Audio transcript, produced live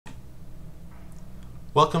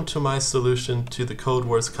Welcome to my solution to the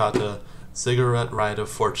Codewars Kata Ziggurat Ride of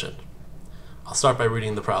Fortune. I'll start by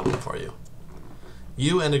reading the problem for you.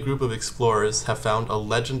 You and a group of explorers have found a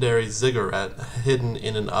legendary ziggurat hidden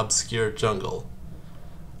in an obscure jungle.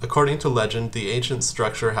 According to legend, the ancient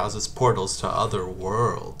structure houses portals to other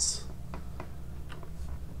worlds.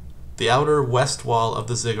 The outer west wall of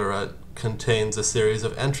the ziggurat contains a series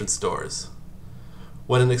of entrance doors.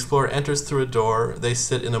 When an explorer enters through a door, they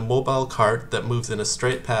sit in a mobile cart that moves in a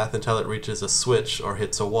straight path until it reaches a switch or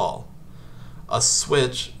hits a wall. A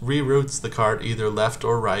switch reroutes the cart either left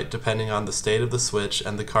or right depending on the state of the switch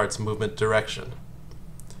and the cart's movement direction.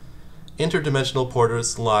 Interdimensional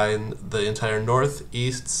portals line the entire north,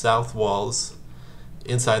 east, south walls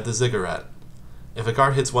inside the ziggurat. If a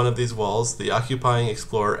cart hits one of these walls, the occupying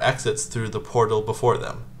explorer exits through the portal before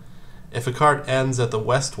them. If a cart ends at the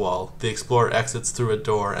west wall, the explorer exits through a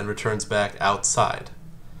door and returns back outside.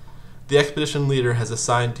 The expedition leader has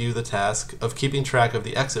assigned you the task of keeping track of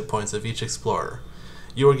the exit points of each explorer.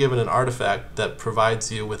 You are given an artifact that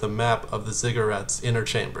provides you with a map of the ziggurat's inner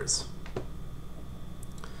chambers.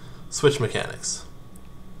 Switch mechanics.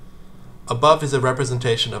 Above is a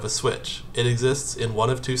representation of a switch. It exists in one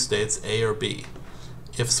of two states, A or B.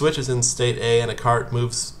 If switch is in state A and a cart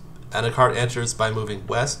enters by moving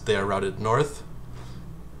west, they are routed north.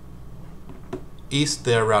 East,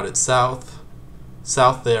 they are routed south.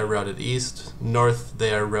 South, they are routed east. North,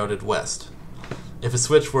 they are routed west. If a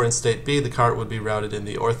switch were in state B, the cart would be routed in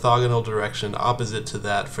the orthogonal direction opposite to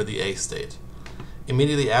that for the A state.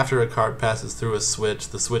 Immediately after a cart passes through a switch,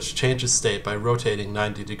 the switch changes state by rotating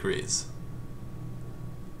 90 degrees.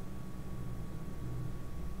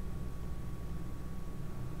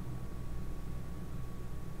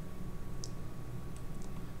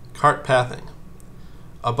 Cart pathing.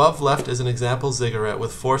 Above left is an example ziggurat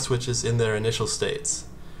with 4 switches in their initial states.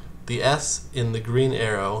 The S in the green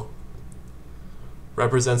arrow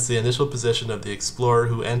represents the initial position of the explorer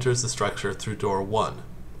who enters the structure through door 1.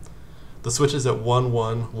 The switches at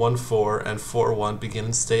 1-1, 1-4, and 4-1 begin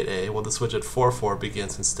in state A, while the switch at 4-4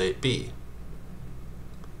 begins in state B.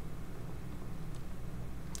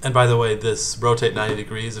 And by the way, this rotate 90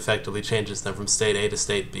 degrees effectively changes them from state A to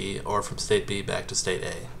state B, or from state B back to state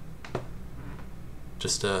A.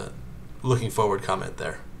 Just a looking forward comment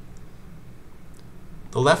there.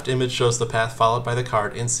 The left image shows the path followed by the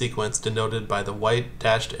cart in sequence, denoted by the white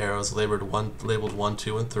dashed arrows labeled 1,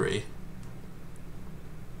 2, and 3.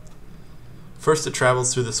 First it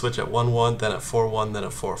travels through the switch at 1-1, then at 4-1, then at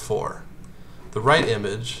 4-4. The right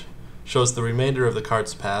image shows the remainder of the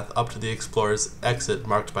cart's path up to the explorer's exit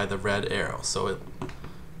marked by the red arrow. So it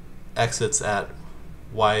exits at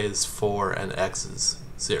Y is 4 and X is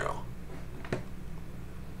 0.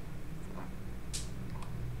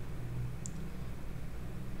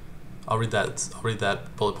 I'll read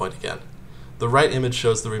that bullet point again. The right image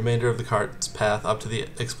shows the remainder of the cart's path up to the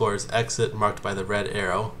explorer's exit marked by the red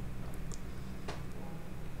arrow.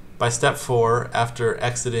 By step 4, after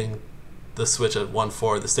exiting the switch at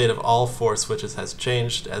 1-4, the state of all 4 switches has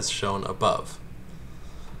changed as shown above.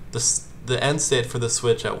 The end state for the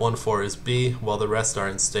switch at 1-4 is B, while the rest are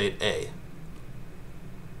in state A.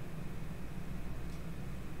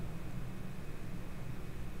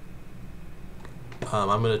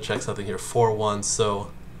 I'm going to check something here. 4-1,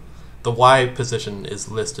 so the Y position is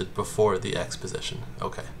listed before the X position.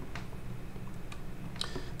 Okay.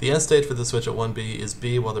 The end state for the switch at 1B is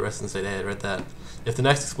B, while the rest is in state A. I read that. If the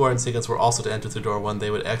next explorer in sequence were also to enter through door 1, they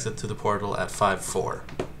would exit through the portal at 5-4.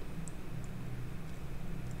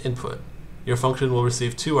 Input. Your function will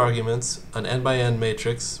receive 2 arguments, an n-by-n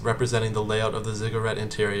matrix representing the layout of the ziggurat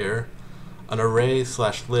interior, an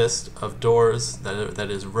array/list of doors,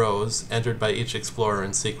 that is rows, entered by each explorer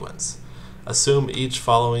in sequence. Assume each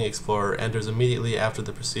following explorer enters immediately after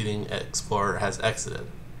the preceding explorer has exited.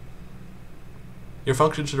 Your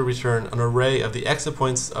function should return an array of the exit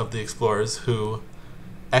points of the explorers who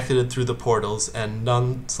exited through the portals and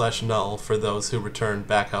none/null for those who return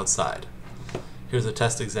back outside. Here's a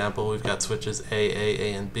test example. We've got switches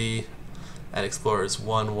A, and B, and explorers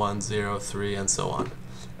 1, 1, 0, 3, and so on.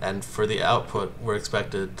 And for the output, we're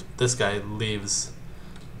expected, this guy leaves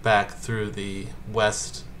back through the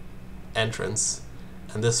west entrance,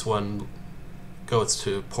 and this one goes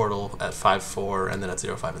to portal at 5-4, and then at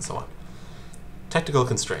 0-5, and so on. Technical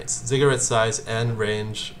constraints. Ziggurat size n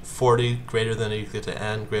range 40 greater than or equal to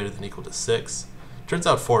n greater than or equal to 6. Turns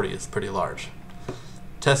out 40 is pretty large.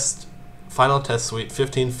 Final test suite,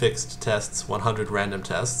 15 fixed tests, 100 random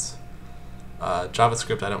tests.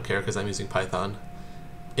 JavaScript I don't care because I'm using Python.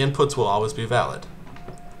 Inputs will always be valid.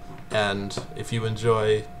 And if you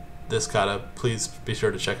enjoy this kata, please be sure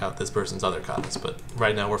to check out this person's other katas, but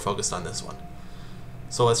right now we're focused on this one.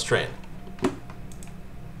 So let's train.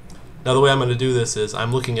 Now the way I'm going to do this is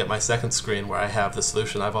I'm looking at my second screen where I have the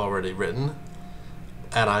solution I've already written,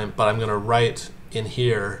 but I'm going to write in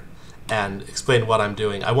here and explain what I'm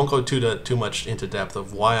doing. I won't go too much into depth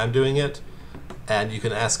of why I'm doing it, and you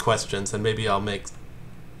can ask questions, and maybe I'll make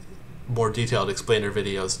more detailed explainer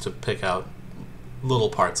videos to pick out little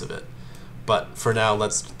parts of it. But for now,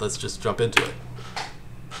 let's just jump into it.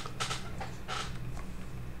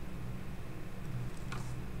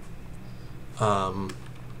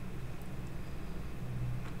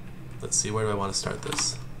 Let's see, where do I want to start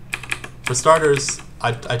this? For starters,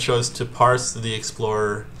 I chose to parse the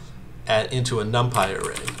Explorer into a NumPy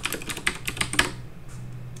array.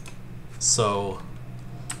 So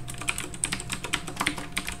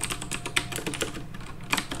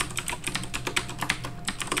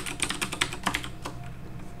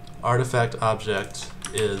artifact object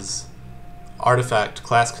is artifact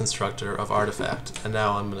class constructor of artifact, and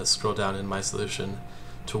now I'm going to scroll down in my solution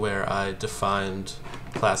to where I defined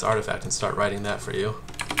class artifact and start writing that for you.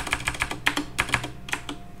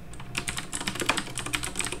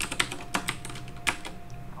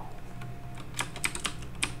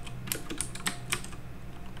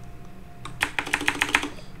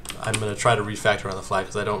 I'm going to try to refactor on the fly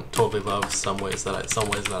because I don't totally love some ways that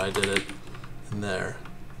I did it in there.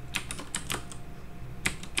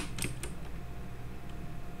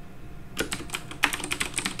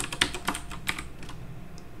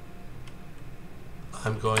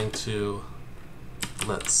 I'm going to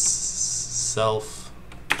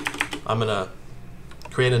I'm going to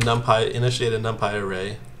create a initiate a NumPy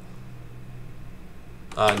array.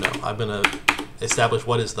 No, I'm going to establish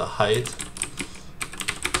what is the height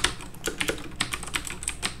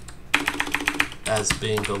as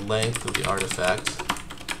being the length of the artifact,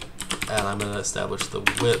 and I'm going to establish the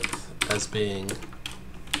width as being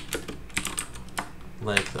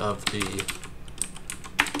length of the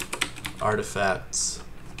artifacts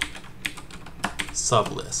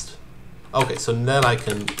sublist. Okay, so then I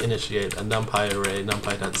can initiate a NumPy array,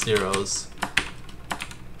 numpy.zeros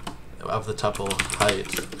of the tuple height,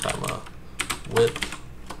 comma, width.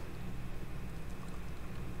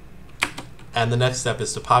 And the next step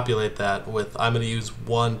is to populate that with, I'm going to use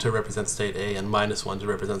 1 to represent state A and -1 to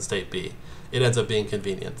represent state B. It ends up being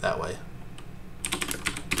convenient that way.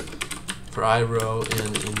 For I row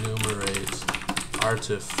in enumerate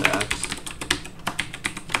artifact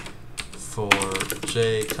for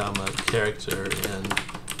j comma character in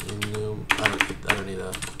I don't need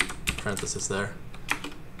a parenthesis there.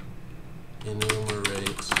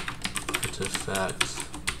 Enumerate artifact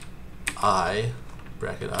I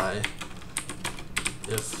bracket I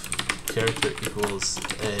if character equals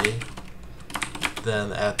A,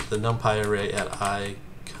 then at the NumPy array at I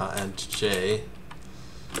and j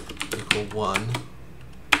equal 1.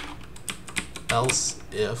 Else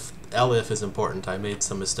if elif is important. I made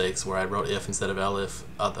some mistakes where I wrote if instead of elif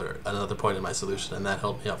another point in my solution, and that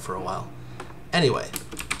held me up for a while. Anyway,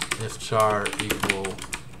 if char equal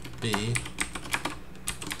b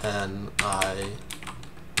and I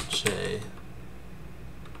j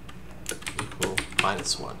equal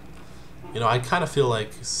 -1. You know, I kind of feel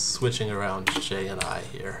like switching around j and I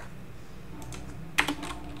here.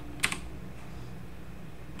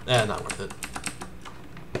 Not worth it.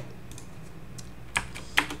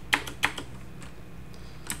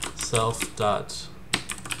 Self dot,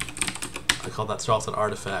 I call that Charleston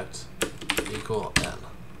artifact equal n.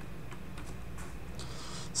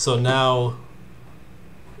 So now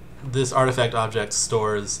this artifact object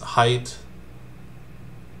stores height.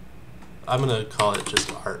 I'm going to call it just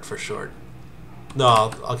art for short.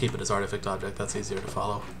 No, I'll keep it as artifact object. That's easier to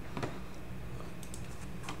follow.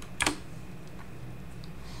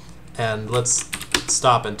 And let's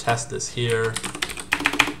stop and test this here.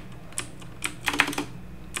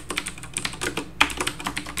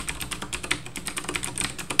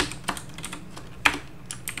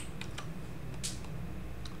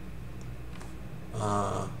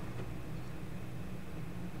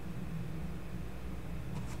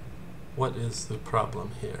 What is the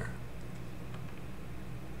problem here?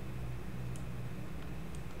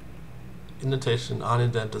 Indentation on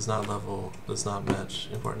indent does not match.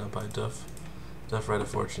 Import NumPy def Ride of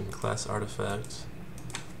Fortune class artifact.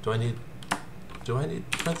 Do I need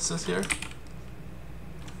parentheses here?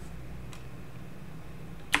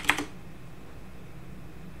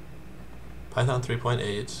 Python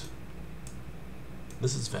 3.8.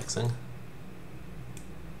 This is vexing.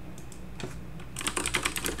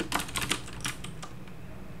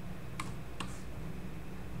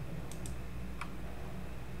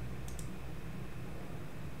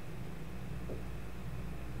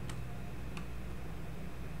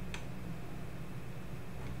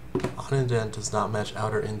 On indent does not match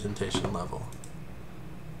outer indentation level.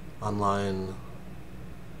 On line...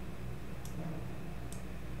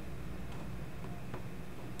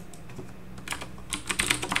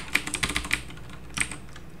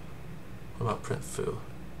 What about print foo?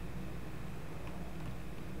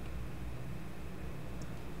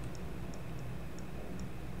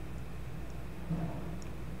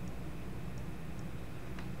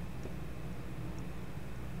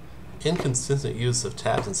 Inconsistent use of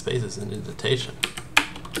tabs and spaces in indentation.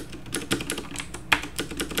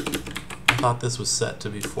 I thought this was set to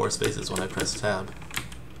be 4 spaces when I press tab.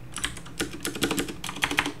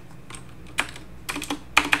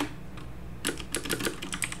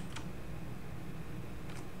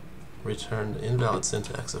 Return invalid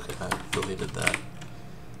syntax. Okay, I deleted that.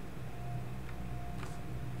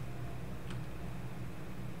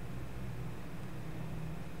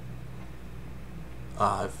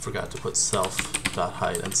 I forgot to put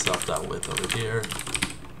self.height and self.width over here.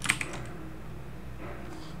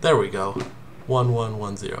 There we go.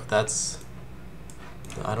 1110. That's...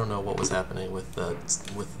 I don't know what was happening with the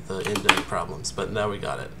indent problems, but now we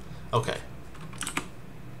got it. Okay.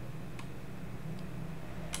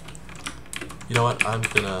 You know what? I'm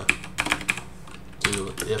gonna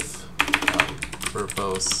do if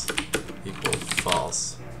verbose equal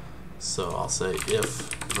false. So I'll say if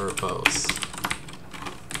verbose,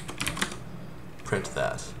 print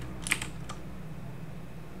that.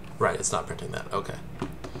 Right, it's not printing that. Okay.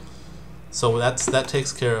 So that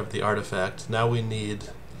takes care of the artifact. Now we need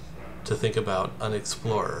to think about an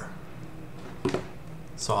explorer.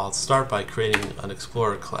 So I'll start by creating an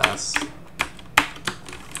explorer class.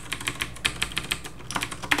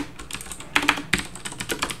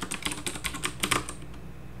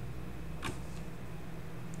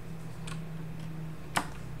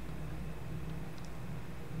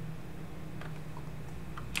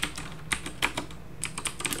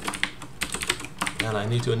 And I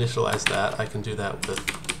need to initialize that. I can do that with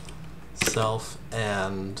self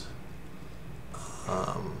and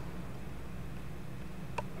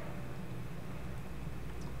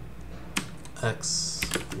x,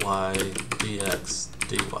 y, dx,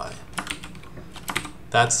 dy.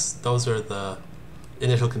 Those are the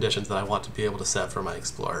initial conditions that I want to be able to set for my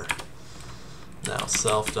explorer. Now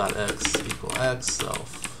self.x equal x,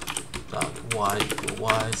 self.y equal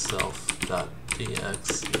y,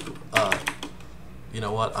 self.dx equal you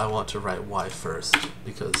know what? I want to write y first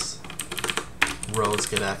because rows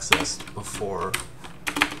get accessed before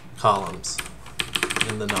columns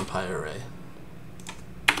in the NumPy array.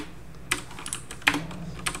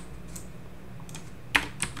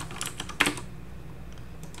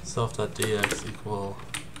 Self.dx equal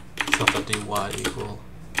self.dy equal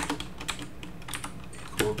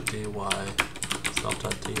dy,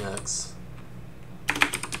 self.dx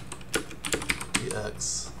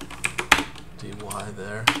dx dy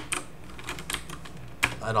there.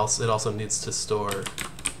 It also needs to store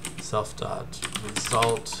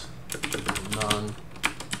self.result none,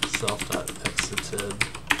 self.exited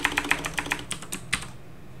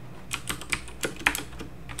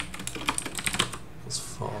equals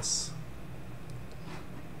false,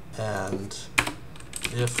 and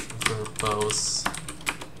if verbose,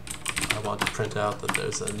 I want to print out that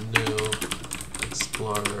there's a new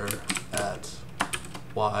explorer at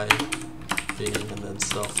y being, and then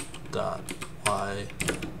self.y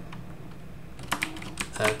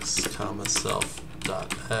x comma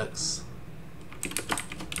self.x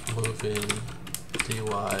moving at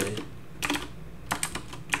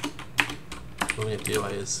dy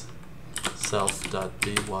is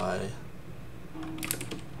self.dy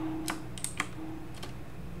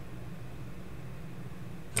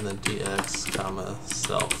and then dx comma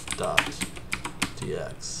self.dx.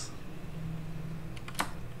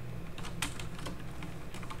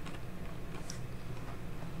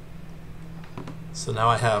 So now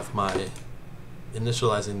I have my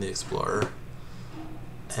initializing the explorer,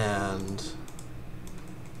 and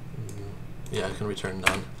yeah, I can return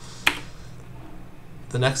none.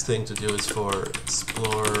 The next thing to do is for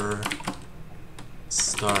explorer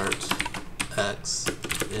start x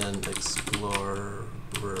in explorers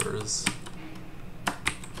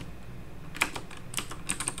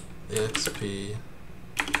exp,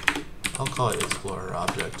 I'll call it explorer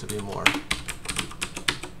object to be more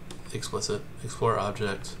explicit. Explorer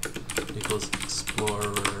object equals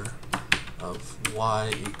explorer of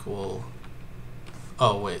y equal,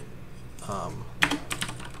 oh wait,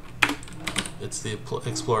 it's the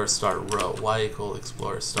explorer start row, y equal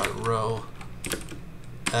explorer start row,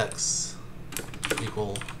 x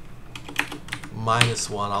equal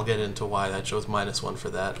 -1, I'll get into why that shows -1 for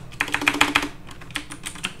that,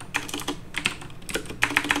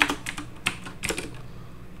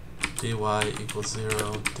 dy equals 0,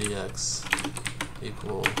 dx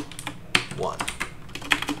equal 1.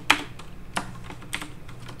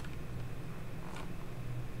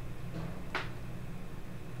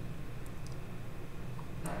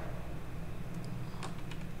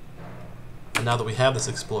 And now that we have this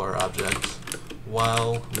explorer object,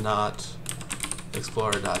 while not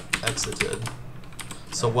explorer.exited,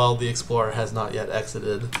 so while the explorer has not yet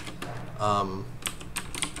exited, I'm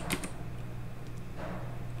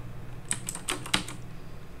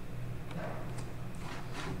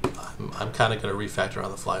kind of going to refactor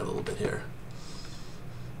on the fly a little bit here.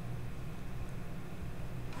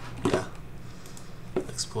 Yeah,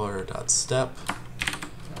 explorer.step.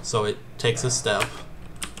 So it takes a step,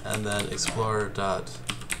 and then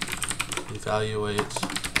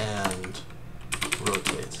explorer.evaluate and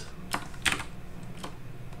rotate.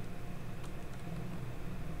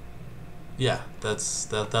 Yeah, that's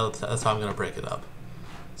how I'm going to break it up.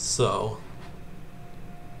 So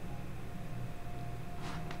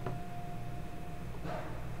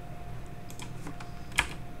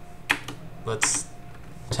let's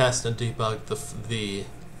test and debug the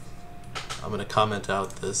I'm going to comment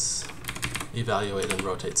out this evaluate and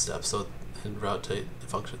rotate step, so and rotate the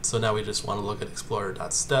function. So now we just want to look at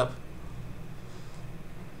explorer.step.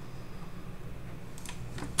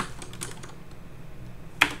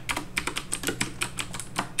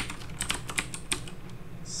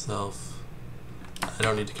 Self. I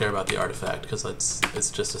don't need to care about the artifact because it's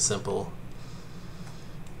just a simple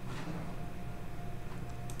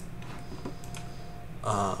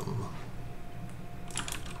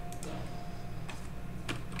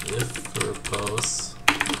if verbose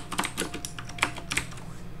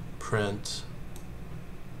print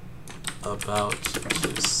about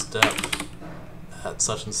to step at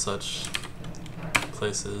such and such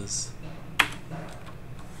places,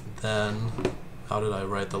 then how did I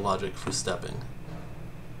write the logic for stepping?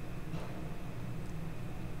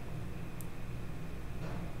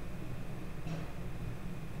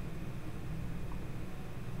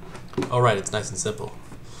 Oh right, it's nice and simple.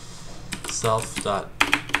 Self.x,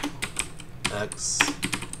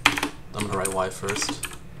 I'm going to write y first,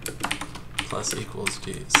 plus equals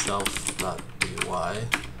d self.dy,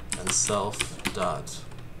 and self.x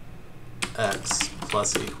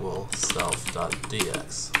plus equal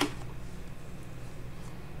self.dx.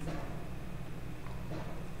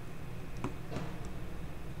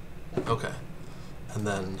 Okay, and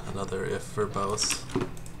then another if verbose.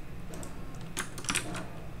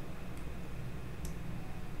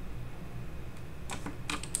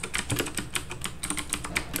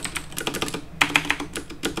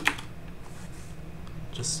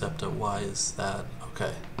 Just step at y is that.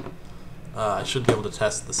 Okay. I should be able to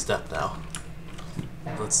test the step now.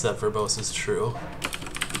 Let's set verbose is true.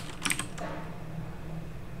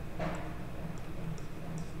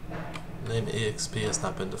 Name exp has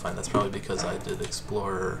not been defined. That's probably because I did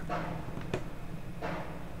explorer.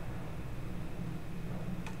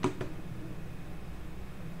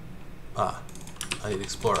 I need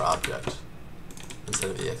explorer object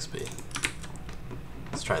instead of exp.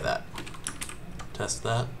 Let's try that. Test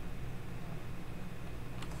that.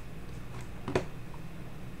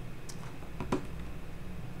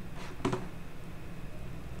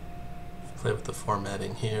 Play with the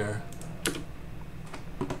formatting here.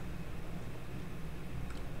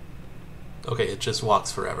 Okay, it just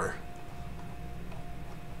walks forever.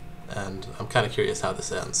 And I'm kind of curious how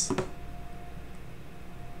this ends.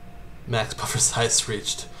 Max buffer size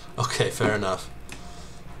reached. Okay, fair enough.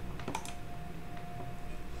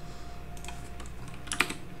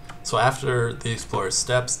 So after the Explorer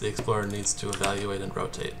steps, the Explorer needs to evaluate and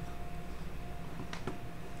rotate.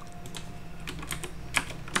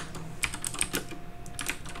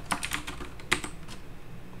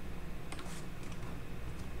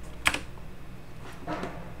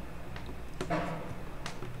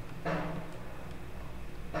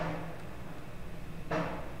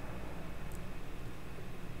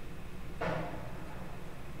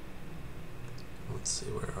 Let's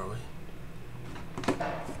see, where are we?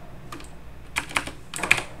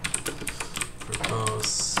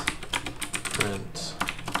 Verbose, print,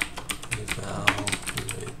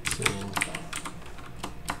 evaluating,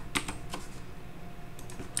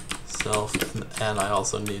 self, and I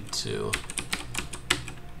also need to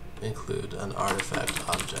include an artifact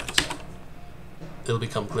object. It'll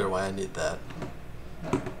become clear why I need that.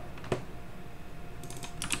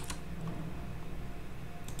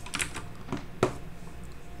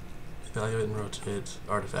 Evaluate and rotate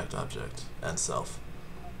artifact object and self.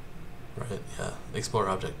 Right, yeah. Explorer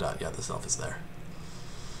object dot, yeah, the self is there.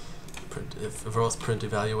 Print, if both print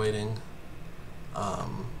evaluating,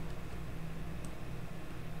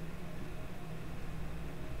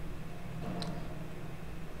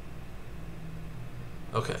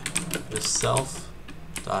 Okay, if self.x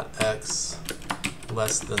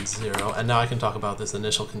less than 0, and now I can talk about this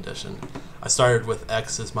initial condition. I started with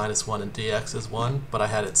x is -1 and dx is 1, but I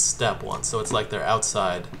had it step 1, so it's like they're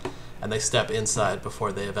outside and they step inside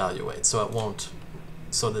before they evaluate. So it won't,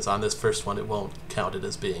 so this on this first one it won't count it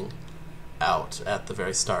as being out at the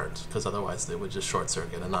very start, because otherwise they would just short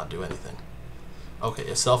circuit and not do anything. Okay,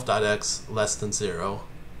 if self.x less than 0,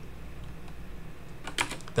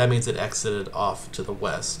 that means it exited off to the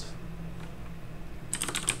west.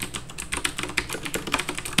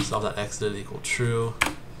 Self.exited equal true,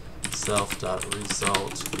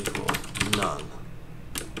 self.result equal none.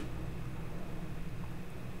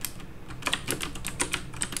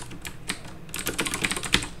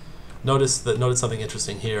 Notice something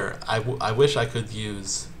interesting here. I wish I could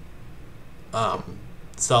use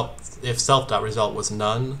if self.result was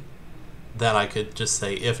none, then I could just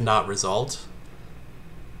say if not result,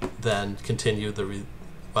 then continue the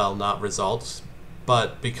not result.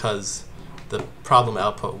 But because the problem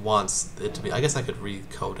output wants it to be, I guess I could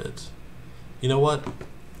recode it. You know what?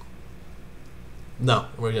 No,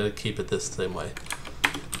 we're going to keep it this same way.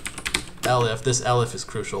 Elif, this elif is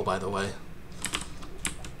crucial, by the way.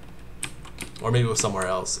 Or maybe it was somewhere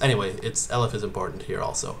else. Anyway, elif is important here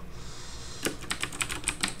also.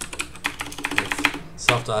 If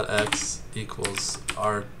self.x equals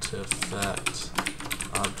artifact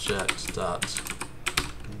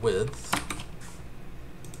object.width,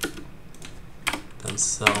 then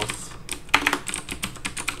self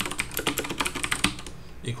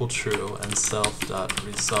equal true and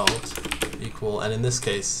self.result equal, and in this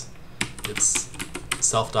case it's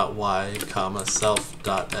self.y comma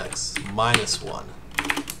self.x -1.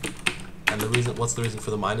 And the reason, what's the reason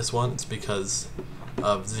for the -1? It's because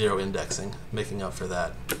of 0 indexing, making up for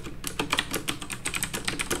that.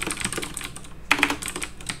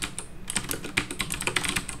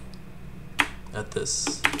 At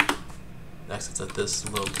this exits at this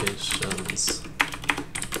locations.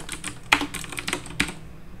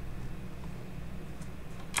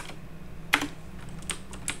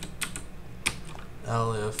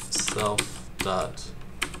 Elif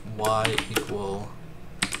self.y equal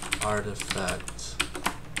artifact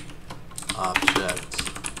object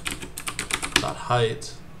dot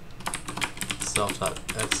height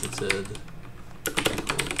self.exited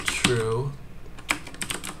equal true,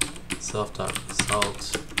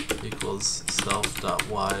 self.result equals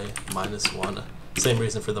self.y -1. Same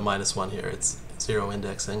reason for the -1 here, it's 0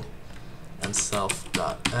 indexing. And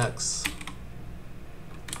self.x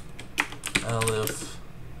elif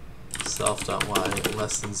self.y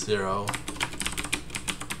less than 0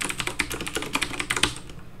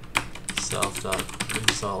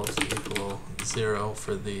 self.result equal 0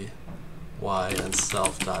 for the y and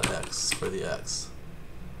self.x for the x.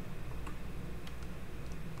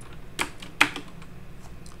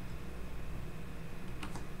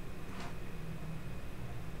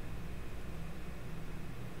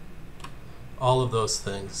 All of those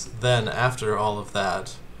things. Then after all of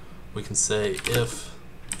that, we can say if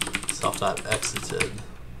self.exited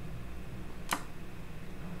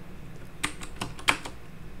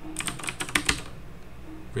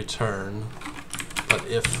return, but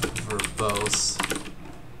if verbose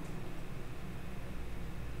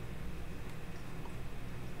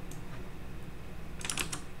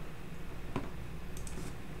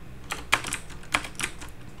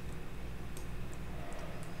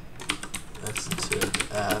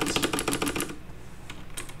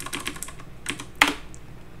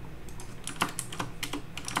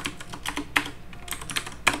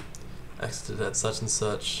exited at such and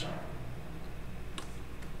such,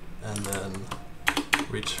 and then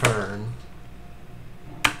return.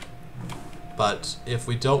 But if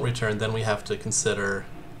we don't return, then we have to consider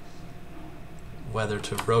whether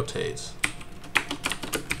to rotate.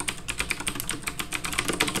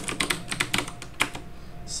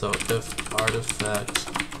 So if artifact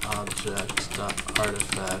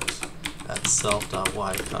object.artifact at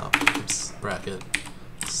self.y comp bracket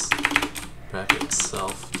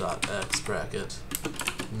self.x bracket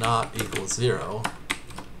not equal 0,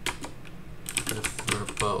 if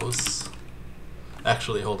verbose,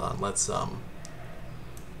 actually hold on, let's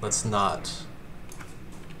not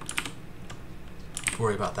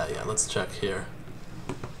worry about that yet. Let's check here.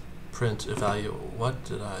 Print evaluate, what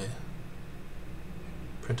did I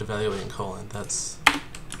print evaluating colon, that's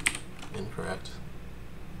incorrect.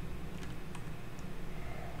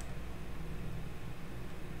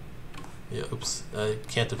 Yeah, oops, I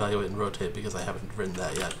can't evaluate and rotate because I haven't written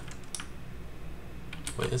that yet.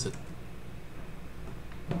 Wait, is it?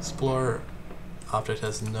 Explore object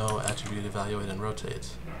has no attribute evaluate and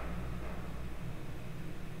rotate.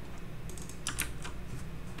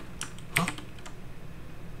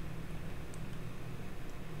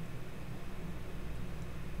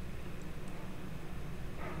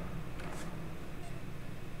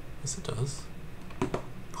 Yes, it does.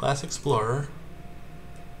 Class Explorer.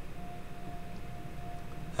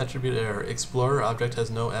 Attribute error. Explorer object has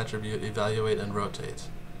no attribute. Evaluate and rotate.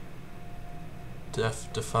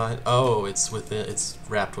 Define. Oh, it's within. It's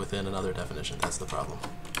wrapped within another definition. That's the problem.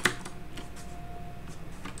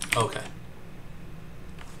 Okay.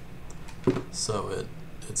 So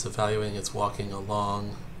it's evaluating. It's walking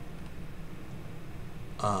along.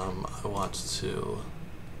 I want to.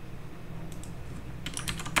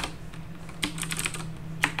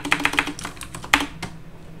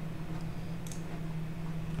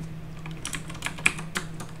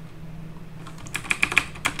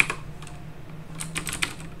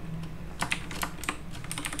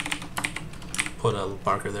 Put a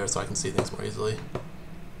marker there so I can see things more easily.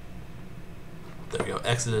 There we go.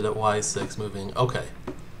 Exited at Y6, moving. Okay.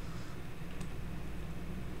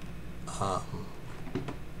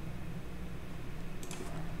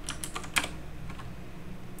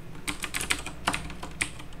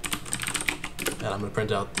 And I'm going to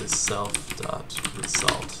print out this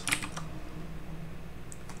self.result.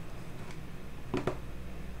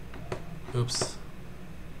 Oops.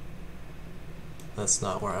 That's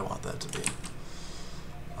not where I want that to be.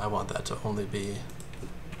 I want that to only be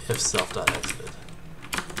if self.exited.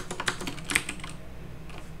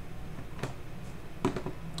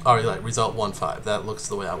 Alright, like result 1.5. That looks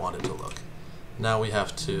the way I want it to look. Now we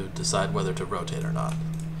have to decide whether to rotate or not.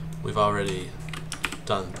 We've already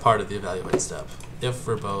done part of the evaluate step. If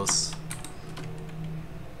verbose,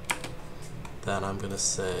 then I'm going to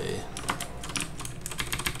say,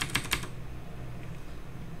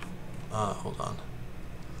 hold on.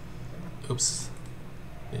 Oops.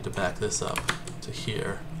 Need to back this up to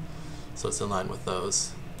here so it's in line with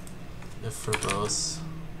those. If verbose,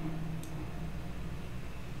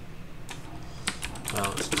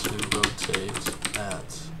 out to rotate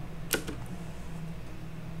at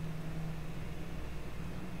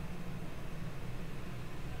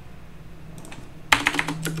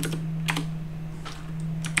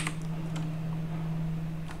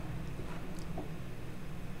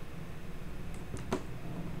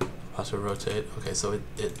to rotate. Okay, so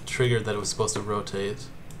it triggered that it was supposed to rotate.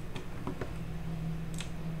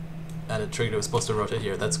 And it triggered it was supposed to rotate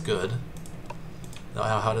here. That's good.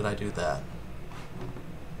 Now, how did I do that?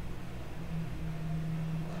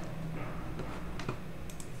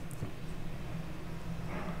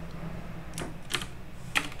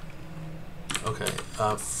 Okay,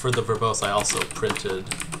 for the verbose, I also printed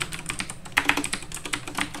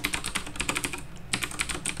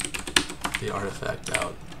the artifact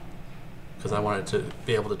out, because I wanted to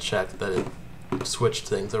be able to check that it switched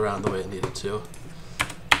things around the way it needed to.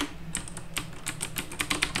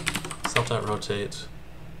 Self.rotate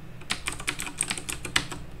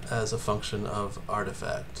as a function of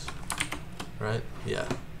artifact, right? Yeah,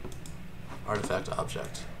 artifact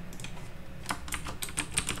object.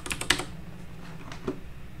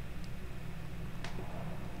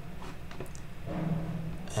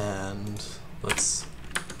 And let's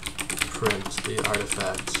print the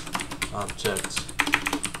artifact object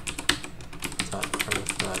dot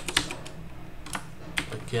artifact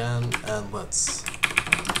again, and let's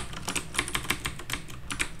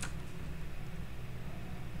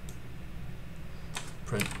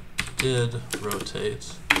print did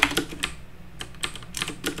rotate.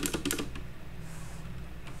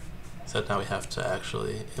 So now we have to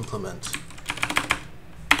actually implement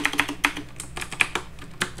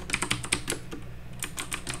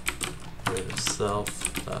rate of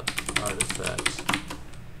self dot artifact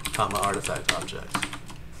comma artifact object.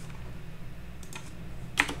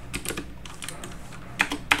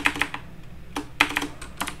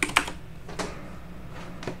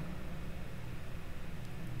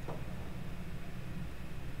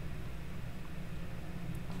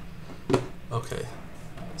 Okay,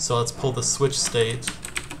 so let's pull the switch state.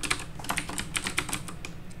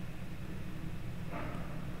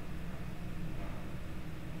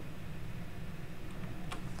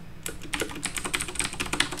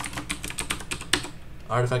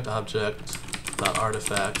 Artifact object dot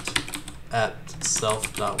artifact at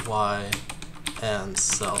self dot y and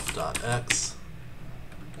self dot x.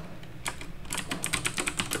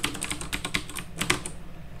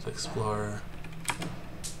 So Explorer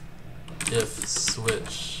if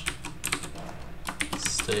switch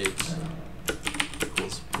state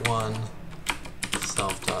equals 1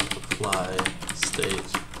 self dot apply state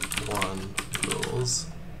 1 rules,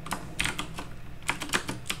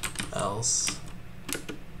 else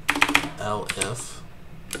elif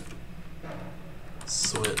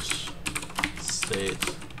switch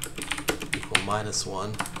state equal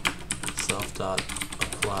 -1 self dot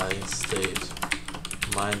apply state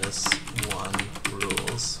minus 1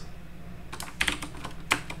 rules.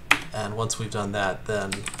 And once we've done that,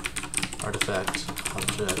 then artifact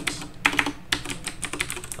object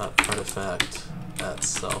artifact at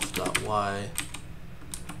self.y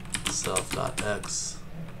self.x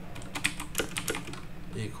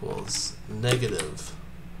equals negative.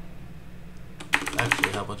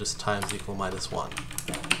 Actually, how about just times equal minus 1?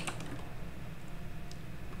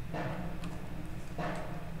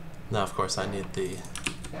 Now, of course, I need the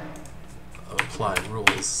apply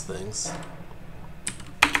rules things.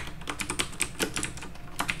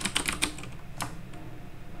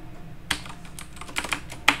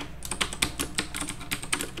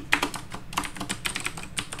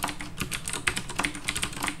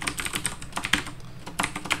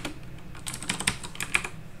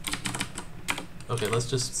 Okay, let's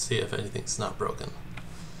just see if anything's not broken.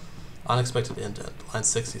 Unexpected indent, line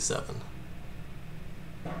 67.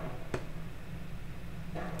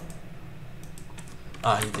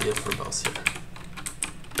 I need the if verbose here.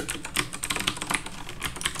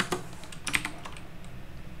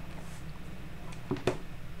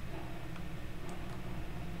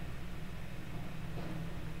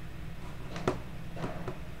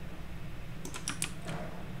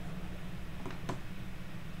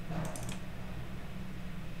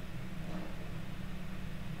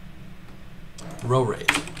 Row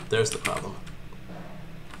rate, there's the problem.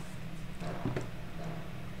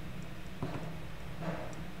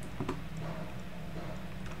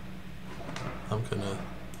 I'm gonna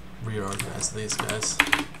reorganize these guys.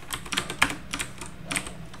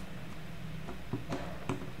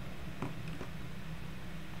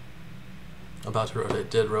 About to rotate,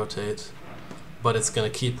 did rotate, but it's gonna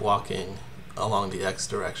keep walking along the X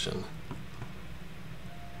direction.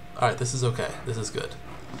 Alright, this is okay, this is good.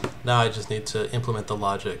 Now I just need to implement the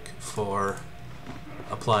logic for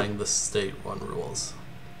applying the state 1 rules.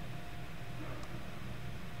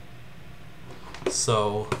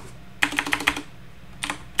 So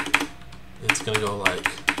it's going to go like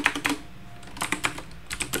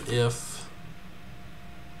if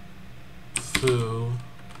foo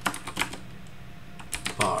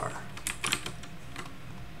bar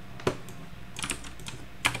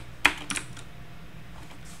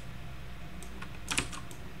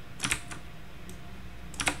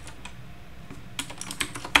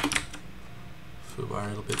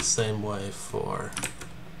it'll be the same way for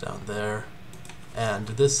down there. And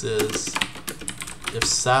this is if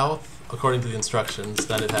south, according to the instructions,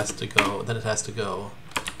 then it has to go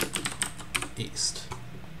east.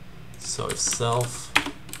 So if self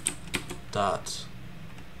dot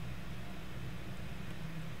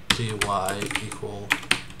dy equal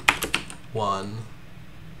 1,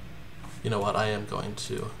 you know what, I am going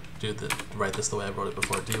to write this the way I wrote it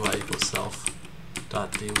before. Dy equals self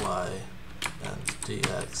dot dy and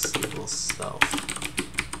dx equals self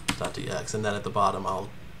dot dx, and then at the bottom I'll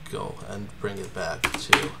go and bring it back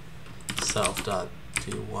to self dot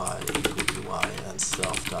dy equal dy and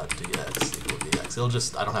self dot dx equal dx. It'll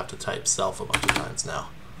just, I don't have to type self a bunch of times now.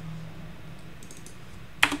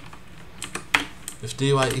 If dy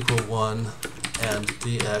equal 1 and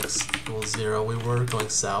dx equals 0, we were going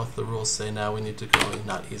south. The rules say now we need to go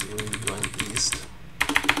not easy, we need to be going east.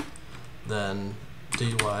 Then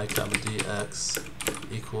dy comma dx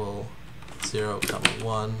equal 0 comma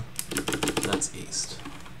 1, that's east.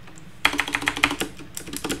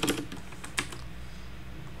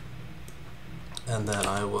 And then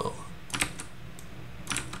I will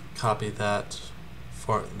copy that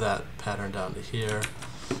for that pattern down to here,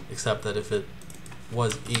 except that if it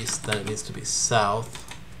was east, then it needs to be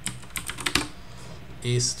south.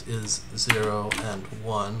 East is 0 and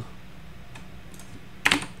 1.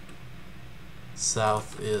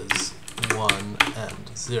 South is 1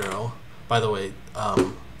 and 0. By the way,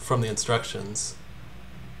 from the instructions,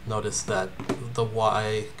 notice that the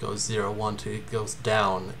y goes 0, 1, 2, it goes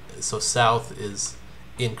down. So south is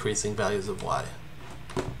increasing values of y.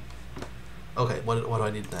 Okay, what do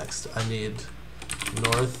I need next? I need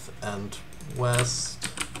north and west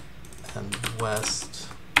and west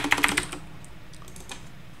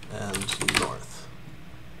and north.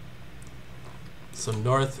 So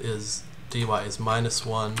north is dy is minus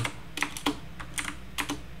 1.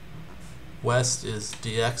 West is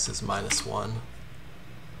dx is minus 1.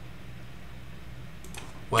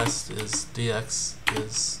 West is dx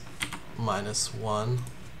is minus 1.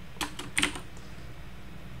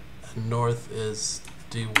 And north is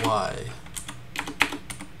dy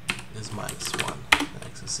is minus 1. And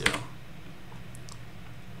x is 0.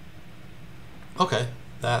 Okay,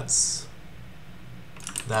 that's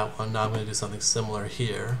that one. Now I'm going to do something similar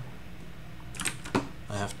here.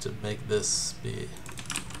 I have to make this be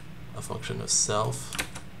a function of self.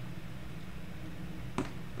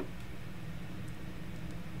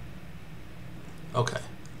 Okay,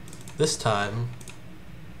 this time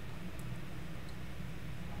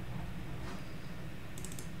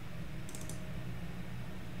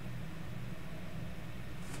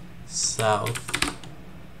south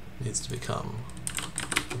needs to become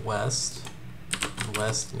west, and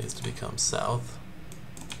west needs to become south,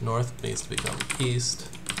 north needs to become east,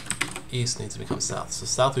 east needs to become south. So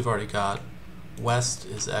south we've already got, west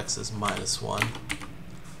is x is minus 1,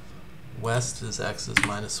 west is x is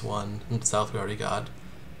minus 1, and south we already got,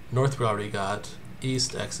 north we already got,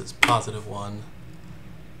 east x is positive 1,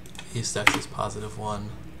 east x is positive 1,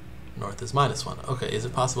 north is minus 1. Okay, is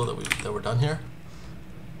it possible that we're done here?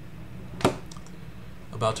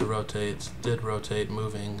 About to rotate, did rotate,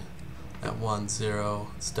 moving at 1,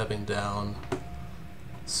 0, stepping down,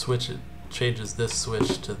 switch it, changes this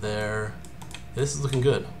switch to there. This is looking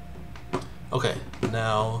good. Okay,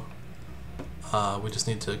 now we just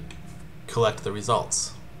need to collect the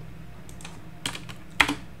results.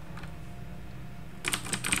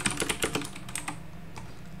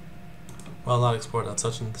 Well, not export out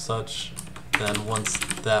such and such. Then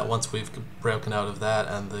once we've broken out of that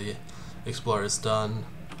and the Explorer is done,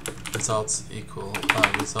 results equal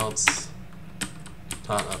results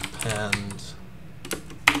dot append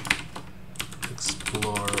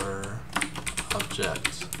Explorer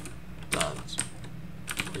object dot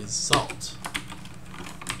result.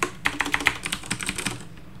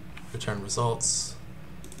 Return results.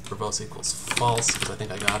 Verbose equals false because I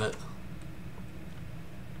think I got it.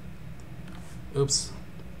 Oops.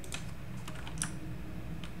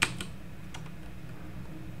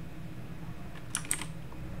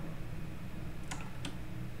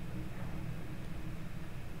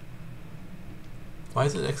 Why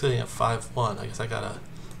is it exiting at 5.1? I guess I gotta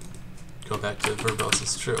go back to verbose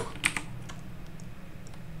is true.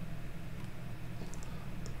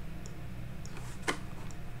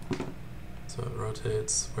 So it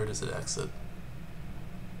rotates. Where does it exit?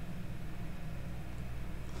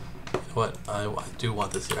 You know what? I do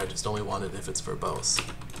want this here. I just only want it if it's verbose.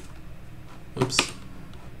 Oops.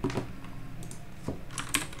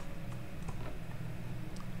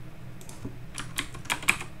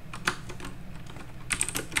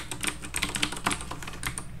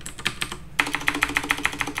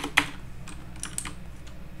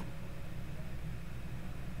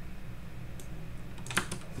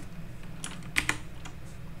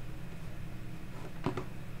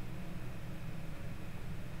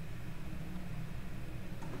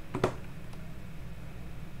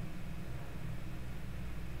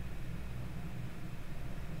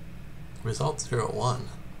 Result 0.1.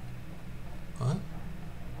 What?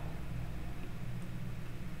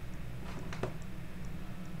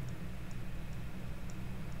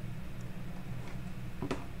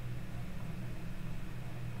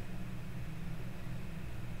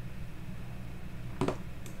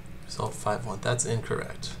 Result 5.1. That's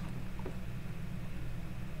incorrect.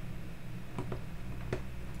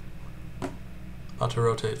 About to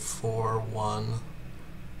rotate 4.1.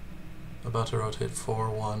 About to rotate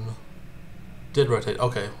 4.1. Did rotate.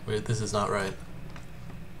 Okay, wait, this is not right.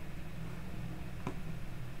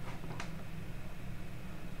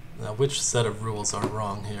 Now, which set of rules are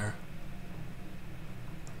wrong here?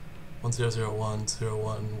 1, 0, 0, 1, 0,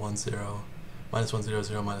 1, 1, 0, minus 1, 0,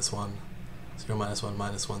 0, minus 1, 0, minus 1,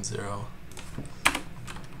 minus 1, 0.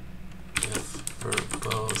 If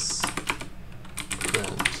verbose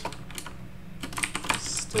print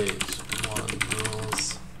state 1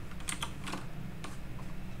 rules.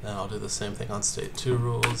 Now I'll do the same thing on state 2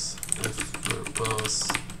 rules. If verbose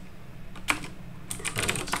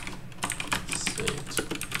print state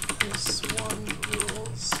 -1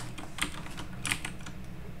 rules.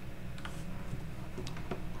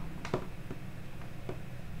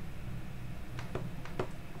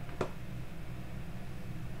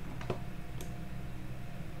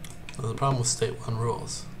 Well, the problem with state 1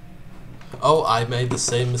 rules. Oh, I made the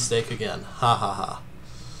same mistake again. Ha ha ha.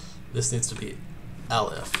 This needs to be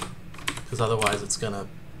elif, because otherwise it's gonna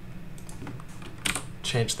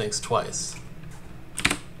change things twice.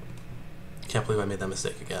 Can't believe I made that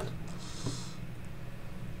mistake again.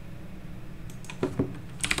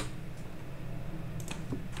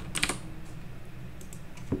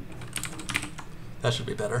 That should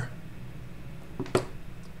be better.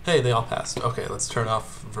 Hey, they all passed. Okay, let's turn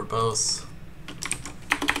off verbose.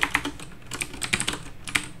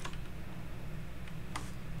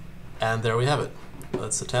 And there we have it.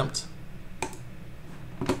 Let's attempt.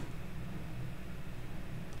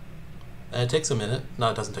 And it takes a minute. No,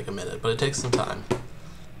 it doesn't take a minute, but it takes some time.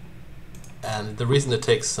 And the reason it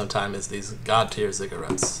takes some time is these god tier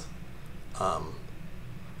ziggurats. Oh,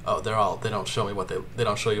 they don't show me they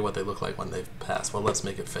don't show you what they look like when they've passed. Well, let's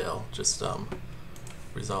make it fail. Just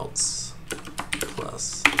results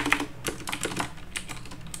plus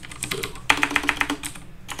foo.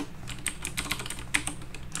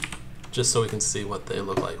 Just so we can see what they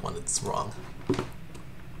look like when it's wrong.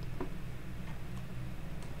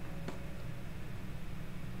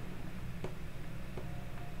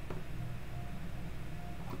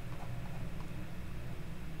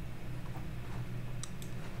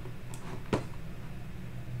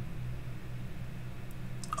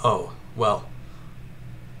 Oh, well,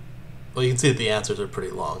 you can see that the answers are pretty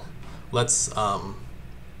long. Let's bring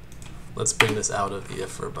this out of the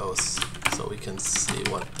if verbose so we can see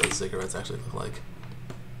what the ziggurats actually look like.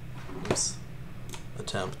 Oops.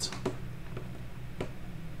 Attempt.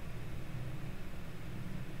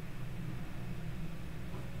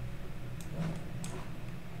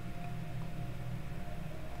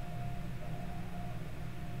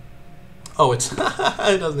 Oh, it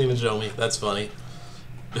doesn't even show me. That's funny.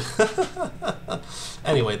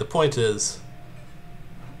 Anyway, the point is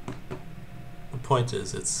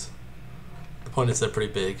they're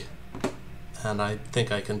pretty big, and I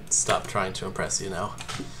think I can stop trying to impress you now.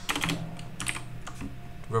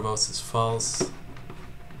 Verbose is false.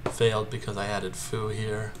 Failed because I added foo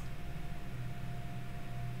here.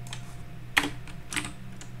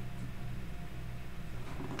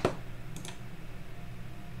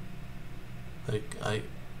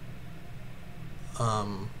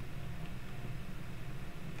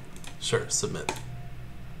 Sure, submit.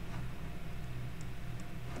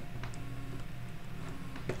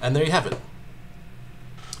 And there you have it.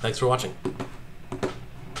 Thanks for watching.